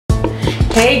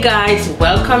Hey guys,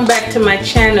 welcome back to my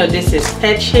channel. This is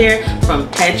Petch here from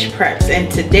Petch Preps, and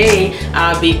today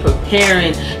I'll be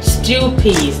preparing stew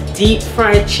peas, deep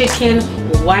fried chicken,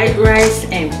 white rice,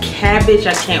 and cabbage.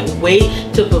 I can't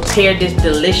wait to prepare this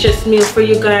delicious meal for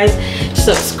you guys.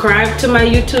 Subscribe to my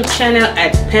YouTube channel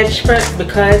at Petch Preps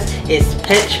because it's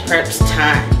Petch Preps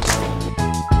time.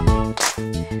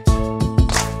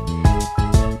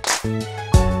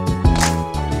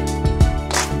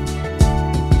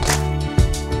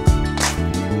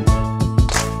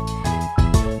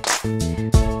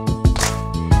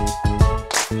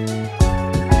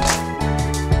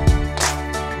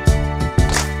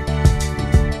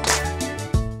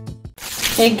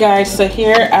 Hey guys, so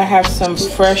here I have some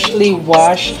freshly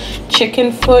washed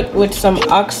chicken foot with some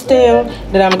oxtail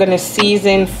that I'm gonna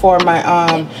season for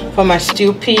my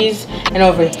stew peas, and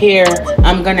over here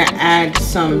I'm gonna add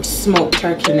some smoked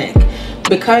turkey neck.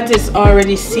 Because it's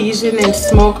already seasoned and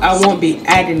smoked, I won't be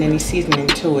adding any seasoning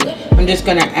to it. I'm just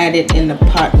gonna add it in the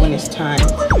pot when it's time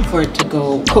for it to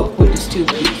go cook with the stew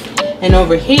peas. And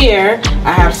over here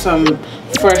I have some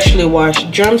freshly washed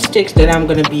drumsticks that I'm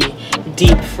gonna be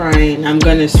deep frying. I'm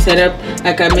gonna set up,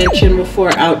 like I mentioned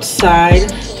before, outside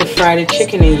to fry the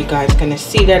chicken, and you guys gonna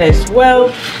see that as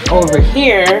well. Over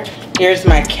here, here's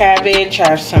my cabbage. I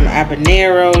have some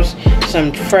habaneros,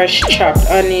 some fresh chopped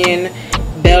onion,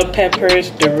 bell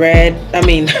peppers, the red,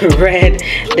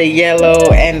 the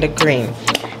yellow, and the green.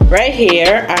 Right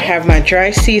here I have my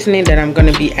dry seasoning that I'm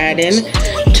gonna be adding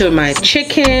to my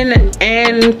chicken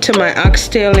and to my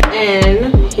oxtail,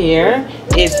 and here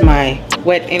is my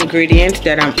wet ingredients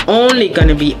that I'm only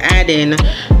gonna be adding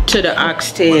to the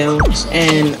oxtail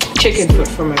and chicken foot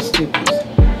for my stew peas.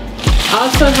 I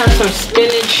also have some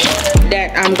spinach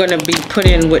that I'm gonna be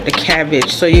putting with the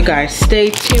cabbage, so you guys stay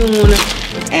tuned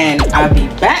and I'll be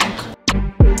back.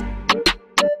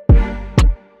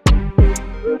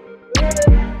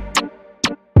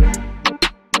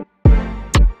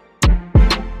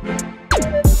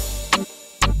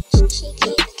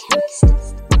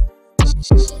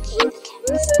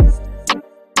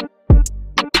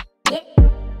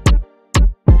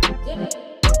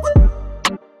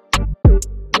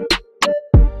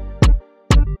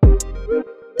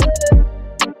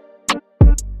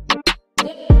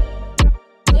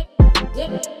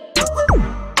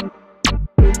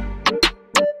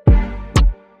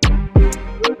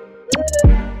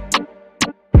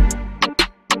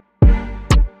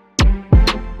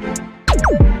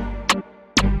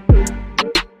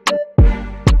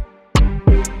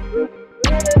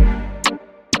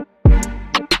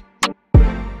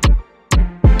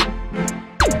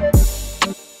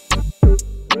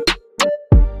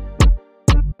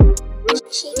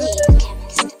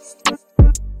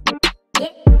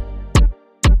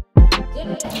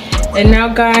 And now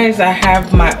guys, I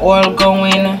have my oil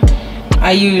going.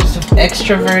 I use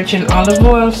extra virgin olive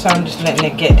oil, so I'm just letting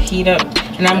it get heat up,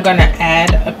 and I'm gonna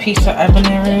add a piece of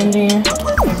habanero in there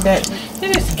like that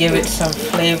to just give it some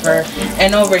flavor.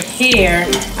 And over here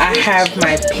I have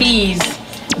my peas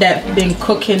that been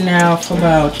cooking now for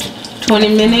about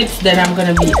 20 minutes that I'm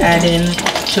gonna be adding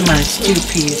to my stew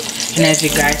peas. And as you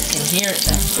guys can hear,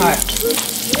 it's hot.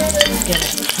 It's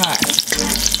getting hot.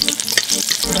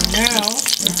 So now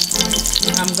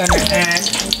I'm gonna add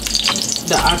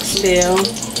the oxtail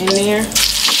in there.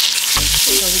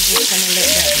 So we're just gonna let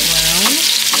that brown.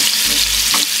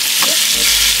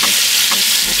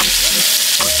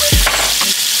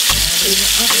 Add in the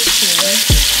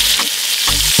oxtail.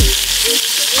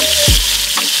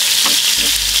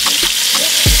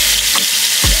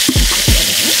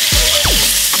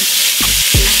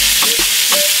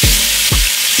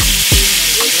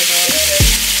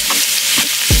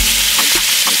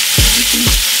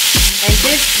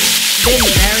 Been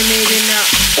marinating now.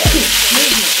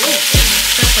 Excuse me. Ooh,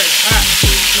 pepper is hot.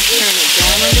 Let's turn it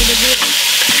down a little bit.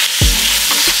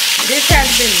 This has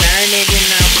been marinating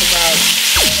now for about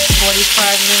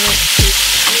 45 minutes.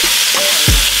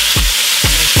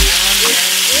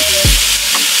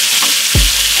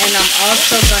 And I'm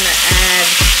also gonna add,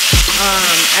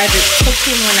 as it's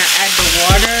cooking, when I add the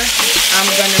water, I'm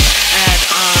gonna add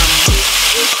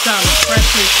some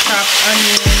freshly chopped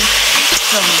onion,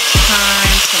 some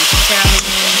thyme, some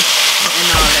scallions, and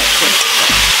all that good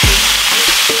stuff.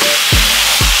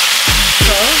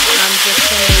 So I'm just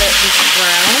gonna let this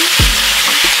brown,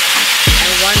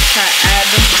 and once I add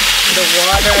the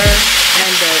water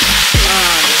and the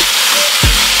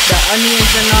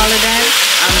onions and all of that,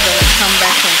 I'm gonna come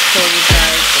back and show you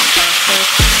guys the process.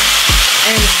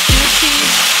 And stew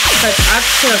peas, because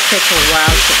oxtail take a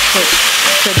while to cook,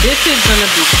 so this is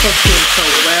gonna be cooking for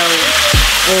well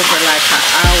over like an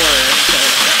hour or so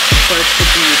for it to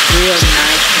real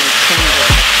nice and tender,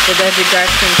 so that you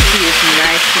guys can see it's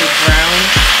nicely brown,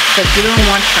 because you don't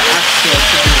want your oxtail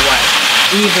to be white,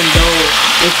 even though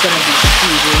it's going to be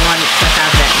stewed. You want it to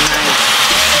have that nice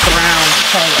brown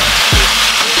color.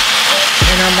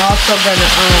 And I'm also going to,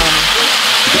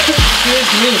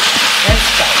 excuse me,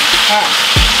 that's hot.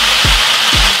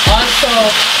 Also,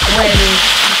 when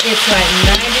it's like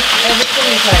 90, everything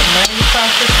is like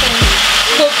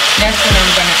 95% cooked, that's when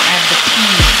I'm going to add the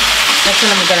peas. That's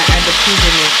when I'm going to add the peas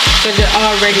in it, because they've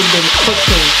already been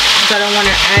cooking. So I don't want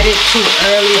to add it too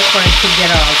early for it to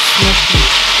get all smushy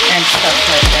and stuff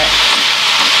like that.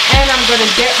 And I'm going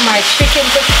to get my chicken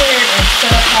prepared and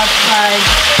set up outside,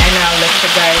 and I'll let you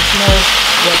guys know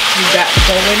what we got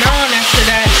going on after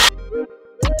that.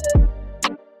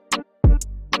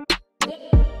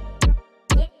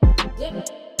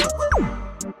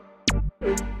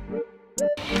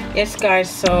 Yes guys,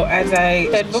 so as I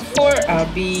said before,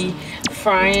 I'll be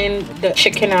frying the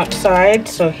chicken outside.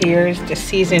 So here's the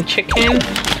seasoned chicken.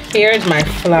 Here's my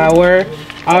flour.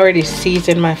 I already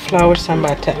seasoned my flour, so I'm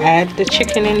about to add the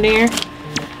chicken in there.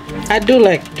 I do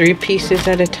like 3 pieces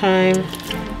at a time.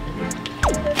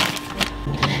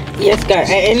 Yes guys,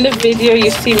 in the video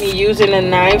you see me using a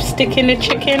knife sticking the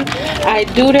chicken. I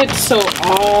do that so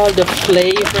all the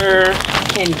flavor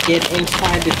can get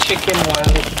inside the chicken while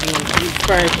it's being deep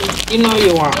fried. You know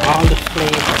you want all the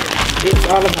flavor. It's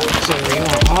all about flavor. You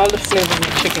want all the flavor in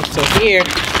the chicken. So here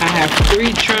I have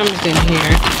 3 drums in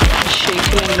here,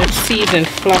 shaking in the seasoned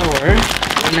flour,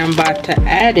 and I'm about to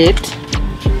add it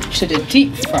to the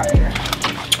deep fryer,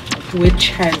 which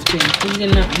has been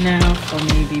heating up now for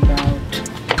maybe about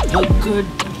a good,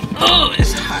 oh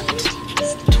it's hot,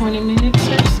 20 minutes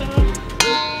or so.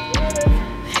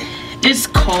 It's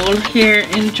cold here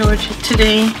in Georgia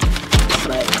today. It's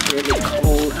like really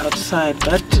cold outside,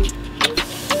 but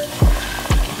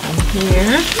I'm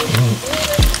here.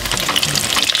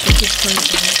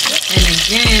 And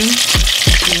again,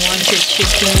 you want your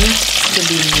chicken to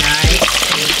be nice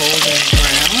and golden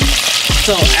brown.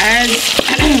 So as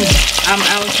I'm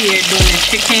out here doing the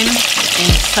chicken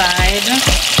inside,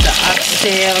 the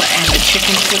oxtail and the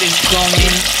chicken foot is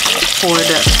going for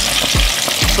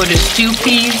the stew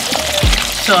peas.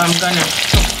 So I'm gonna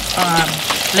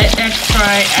let that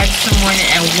fry, add some more,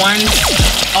 and once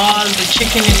all the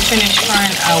chicken is finished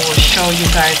frying, I will show you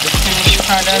guys the finished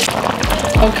product.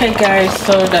 Okay guys,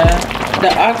 so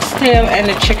the oxtail and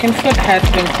the chicken foot has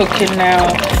been cooking now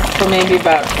for maybe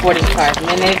about 45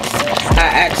 minutes.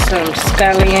 I add some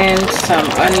scallions, some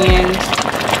onions,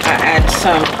 I add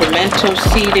some pimento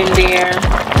seed in there,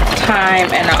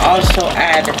 thyme, and I also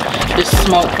add the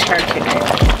smoked turkey neck.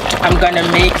 I'm gonna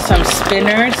make some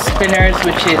spinners,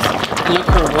 which is look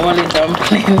a roly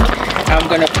dumpling. I'm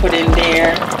gonna put in there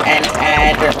and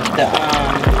add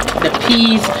the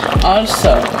peas.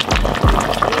 Also,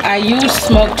 I use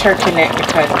smoked turkey neck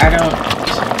because I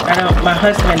don't. My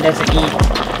husband doesn't eat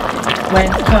what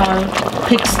it's called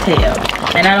pig's tail,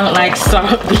 and I don't like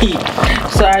salt beef.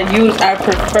 So I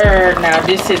prefer, now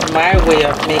this is my way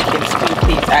of making stew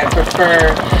peas. I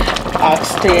prefer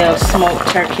oxtail, smoked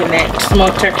turkey neck.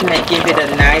 Smoked turkey neck give it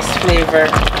a nice flavor,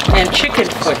 and chicken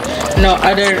foot. No,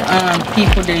 other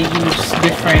people, they use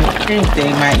different things.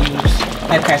 They might use,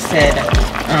 like I said,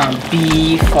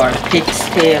 beef or pig's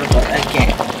tail, but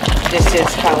again, this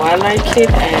is how I like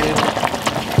it, and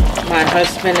my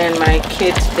husband and my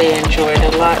kids, they enjoy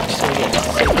it a lot. So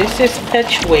yes, so this is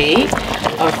Pet's way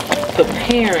of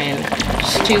preparing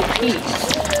stew peas.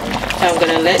 So I'm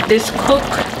gonna let this cook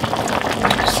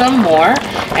some more,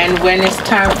 and when it's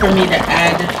time for me to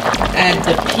add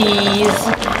the peas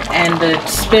and the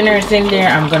spinners in there,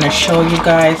 I'm gonna show you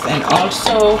guys. And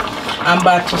also I'm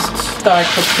about to start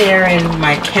preparing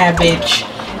my cabbage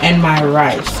and my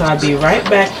rice, so I'll be right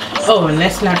back. Oh, and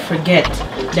let's not forget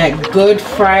that good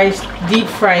deep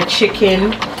fried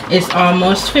chicken is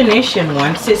almost finished, and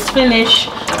once it's finished,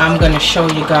 I'm gonna show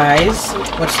you guys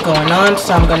what's going on.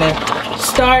 So I'm gonna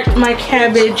start my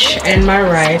cabbage and my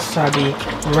rice, so I'll be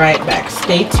right back.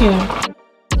 Stay tuned.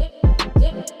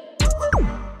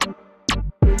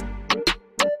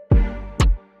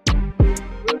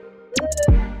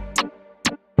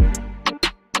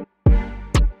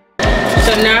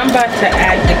 So now I'm about to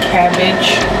add the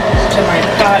cabbage to my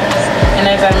pot, and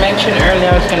as I mentioned earlier,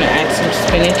 I was going to add some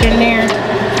spinach in there. So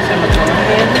I'm going to go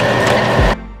ahead.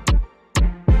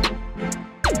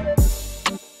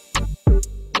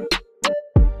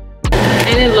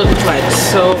 And it looks like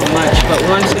so much, but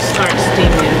once it starts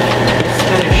steaming, it's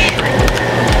going to shrink.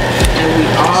 And we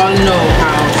all know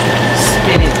how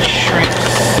spinach shrinks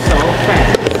so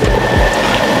fast.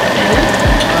 And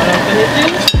all I'm going to do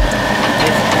is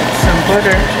add some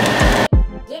butter.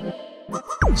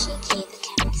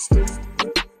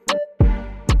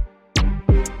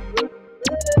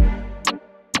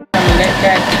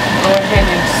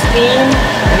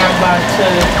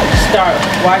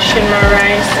 washing my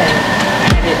rice and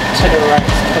add it to the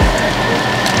rice cooker.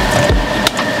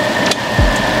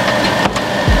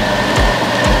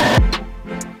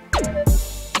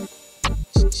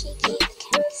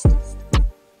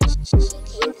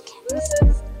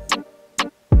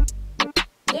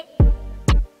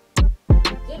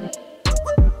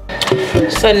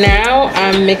 So now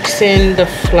I'm mixing the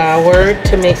flour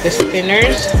to make the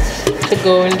spinners to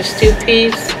go in the stew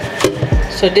peas.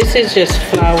 So this is just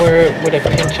flour with a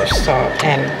pinch of salt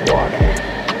and water.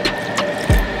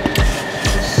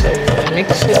 So you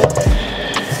mix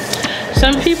it.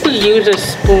 Some people use a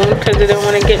spoon because they don't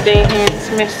want to get their hands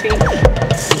messy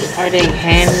or their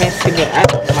hand messy, but I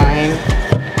don't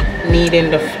mind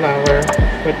kneading the flour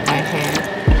with my hand.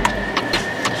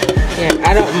 Yeah,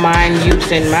 I don't mind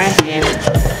using my hand.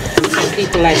 Some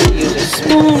people like to use a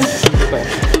spoon, but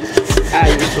I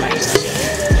use my hand.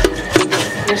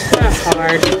 It's not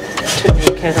hard to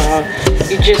make at all.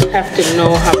 You just have to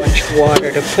know how much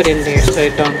water to put in there so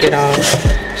it don't get all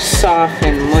soft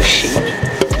and mushy.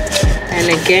 And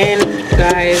again,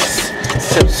 guys,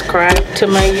 subscribe to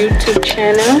my YouTube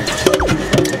channel,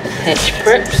 Petch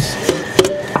Preps.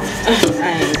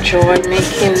 I enjoy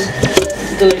making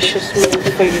delicious meal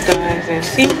for you guys, and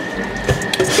see,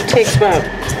 it takes about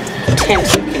 10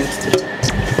 seconds to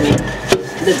make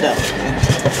the dumplings.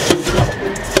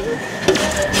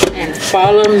 And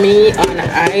follow me on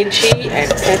IG at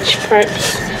Petch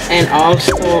Preps and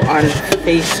also on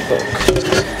Facebook.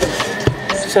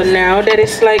 So now that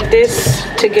it's like this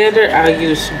together, I'll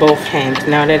use both hands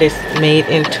now that it's made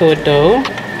into a dough.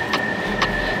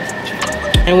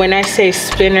 And when I say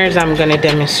spinners, I'm gonna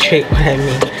demonstrate what I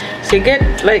mean. So you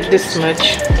get like this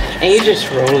much and you just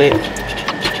roll it.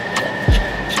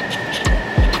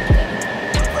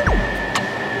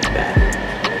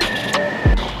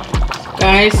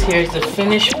 Guys, here's the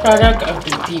finished product of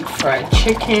the deep fried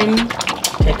chicken.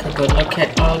 Take a good look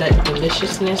at all that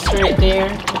deliciousness right there.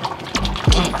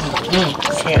 Can't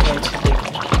wait to do.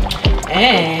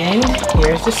 And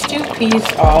here's the stew peas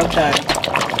all done.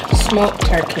 Smoked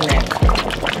turkey neck,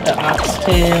 the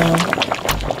oxtail,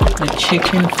 the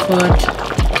chicken foot,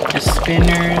 the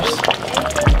spinners.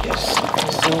 Just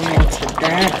zoom into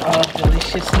that, all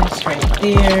deliciousness right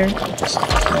there.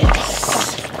 Yes.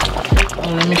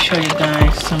 Oh, let me show you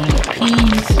guys some of the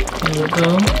peas. There we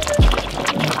go.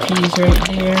 The peas right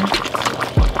there.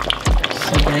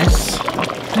 So that's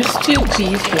the stew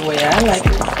peas, the way I like to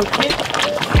cook it.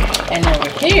 And over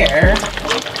here,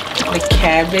 the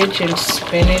cabbage and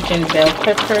spinach and bell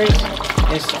peppers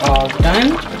is all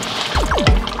done.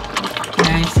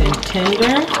 Nice and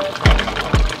tender.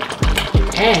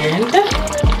 And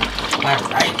my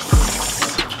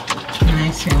rice.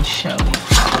 Nice and showy.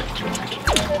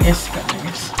 Yes,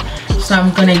 guys. So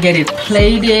I'm gonna get it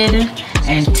plated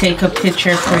and take a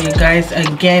picture for you guys.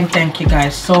 Again, thank you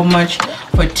guys so much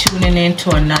for tuning in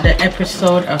to another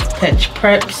episode of Petch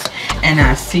Preps, and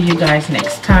I'll see you guys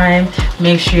next time.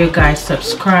 Make sure you guys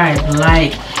subscribe,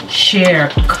 like, share,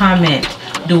 comment,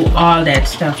 do all that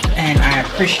stuff, and I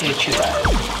appreciate you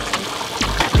guys.